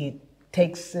done. He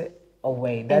takes it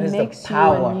away. That is the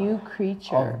power you a new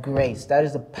creature of grace. That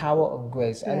is the power of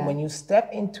grace. And when you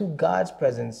step into God's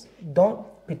presence, don't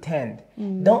pretend.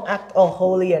 Don't act all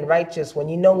holy and righteous when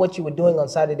you know what you were doing on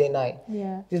Saturday night.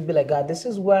 Yeah. Just be like, God, this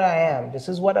is where I am. This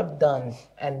is what I've done.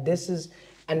 And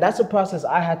that's a process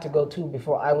I had to go to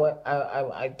before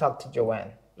I talked to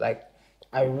Joanne. Like,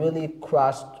 I really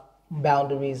crossed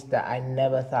boundaries that I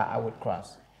never thought I would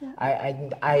cross.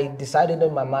 I decided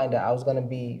in my mind that I was gonna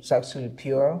be sexually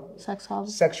pure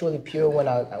when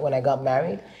I got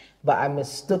married, but I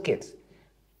mistook it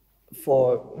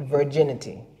for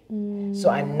virginity. So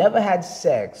I never had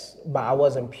sex, but I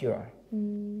wasn't pure.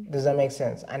 Does that make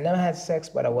sense? I never had sex,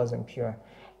 but I wasn't pure,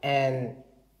 and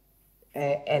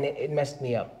it messed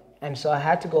me up. And so I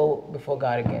had to go before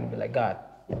God again, be like, God,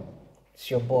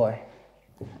 it's your boy.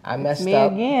 I messed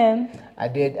up. Me again. I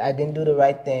didn't do the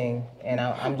right thing, and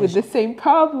I'm just with the same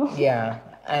problem. Yeah,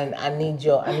 and I need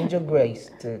your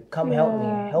grace to come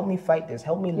help me fight this,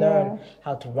 help me learn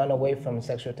how to run away from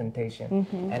sexual temptation.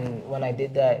 And when I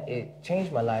did that, it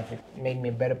changed my life. It made me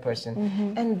a better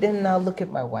person. And then now look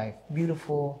at my wife,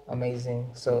 beautiful,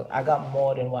 amazing. So I got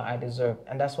more than what I deserve,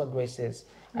 and that's what grace is.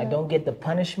 I don't get the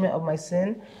punishment of my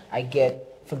sin. I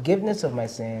get forgiveness of my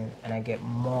sin, and I get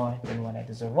more than what I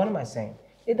deserve. What am I saying?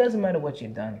 It doesn't matter what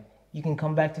you've done. You can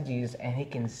come back to Jesus, and he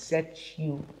can set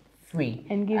you free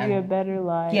and give you a better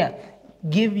life. Yeah,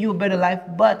 give you a better life,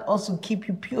 but also keep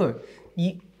you pure.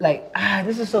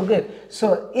 This is so good.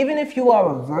 So even if you are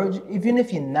a virgin, even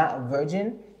if you're not a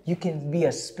virgin, you can be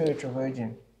a spiritual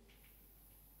virgin.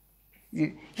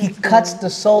 He cuts the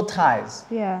soul ties.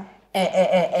 Yeah.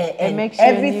 And makes you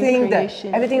everything a new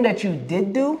creation. everything that you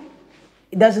did do,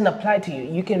 it doesn't apply to you.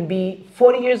 You can be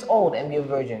 40 years old and be a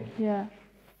virgin. Yeah.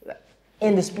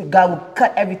 In the spirit, God will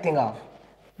cut everything off.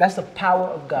 That's the power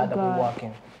of God that we walk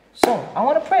in. So I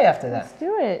want to pray after that. Let's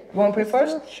do it. You want to pray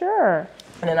first? Sure.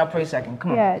 And then I'll pray second.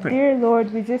 Come on. Yeah, pray. dear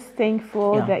Lord, we're just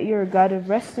thankful that you're a God of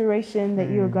restoration,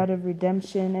 that you're a God of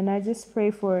redemption. And I just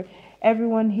pray for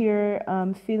everyone here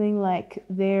feeling like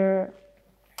they've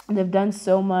done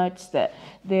so much, that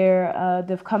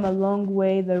they've come a long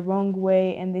way, the wrong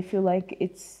way, and they feel like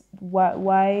it's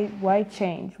why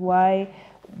change? Why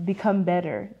become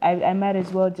better? I might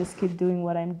as well just keep doing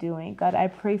what I'm doing. God, I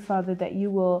pray, Father, that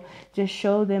you will just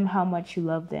show them how much you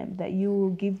love them, that you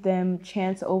will give them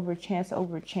chance over chance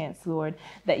over chance, Lord,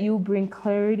 that you will bring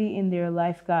clarity in their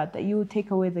life, God, that you will take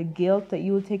away the guilt, that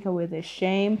you will take away the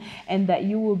shame, and that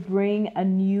you will bring a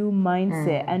new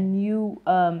mindset, a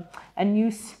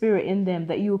new spirit in them,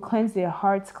 that you will cleanse their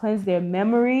hearts, cleanse their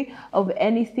memory of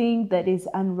anything that is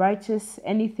unrighteous,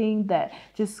 anything that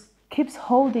just keeps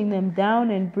holding them down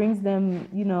and brings them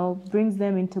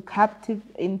into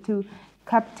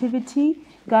captivity.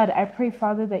 God, I pray,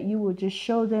 Father, that you will just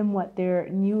show them what their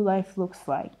new life looks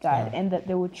like, God, and that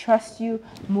they will trust you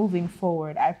moving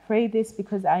forward. I pray this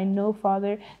because I know,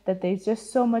 Father, that there's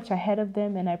just so much ahead of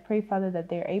them, and I pray, Father, that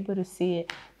they're able to see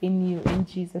it in you, in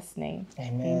Jesus' name.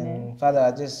 Amen. Father,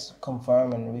 I just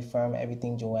confirm and reaffirm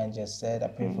everything Joanne just said. I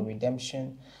pray for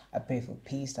redemption. I pray for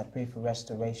peace. I pray for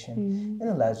restoration in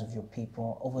the lives of your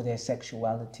people over their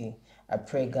sexuality. I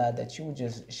pray, God, that you would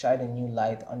just shine a new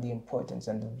light on the importance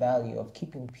and the value of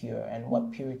keeping pure and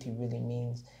what purity really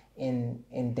means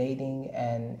in dating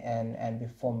and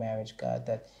before marriage, God,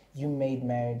 that you made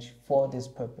marriage for this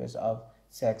purpose of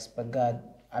sex. But God,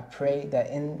 I pray that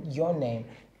in your name,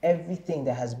 everything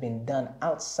that has been done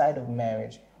outside of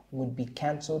marriage would be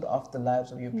canceled off the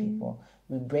lives of your people.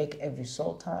 We break every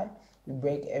soul tie. We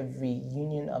break every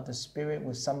union of the spirit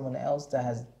with someone else that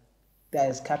has that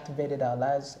has captivated our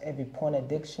lives, every porn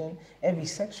addiction, every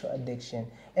sexual addiction,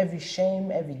 every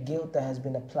shame, every guilt that has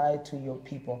been applied to your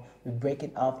people. We break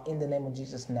it off in the name of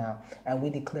Jesus now. And we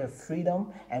declare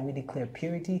freedom, and we declare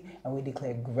purity, and we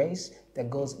declare grace that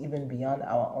goes even beyond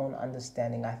our own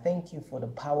understanding. I thank you for the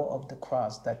power of the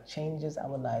cross that changes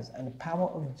our lives and the power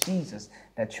of Jesus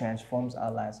that transforms our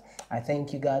lives. I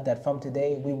thank you, God, that from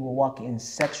today we will walk in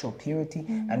sexual purity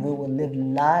and we will live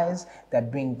lives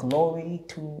that bring glory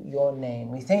to your name.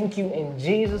 We thank you in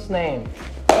Jesus' name.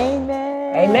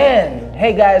 Amen. Amen.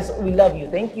 Hey guys, we love you.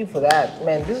 Thank you for that.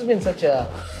 Man, this has been such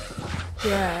a...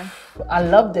 Yeah. I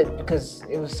loved it because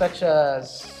it was such a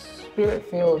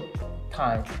spirit-filled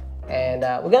time. And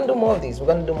we're going to do more of these. We're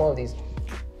going to do more of these.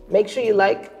 Make sure you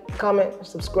like, comment,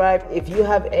 subscribe. If you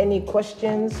have any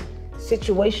questions,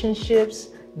 situationships,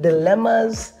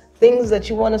 dilemmas, things that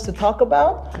you want us to talk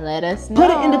about, let us know.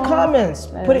 Put it in the comments.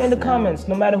 Put it in the comments.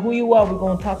 No matter who you are, we're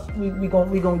going to talk. We're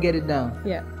going to get it down.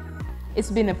 Yeah.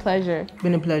 It's been a pleasure.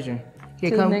 Been a pleasure. Here,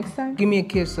 Till come. next time. Give me a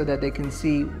kiss so that they can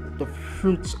see the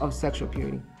fruits of sexual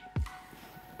purity.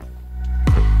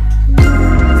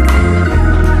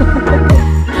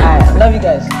 All right. Love you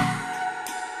guys.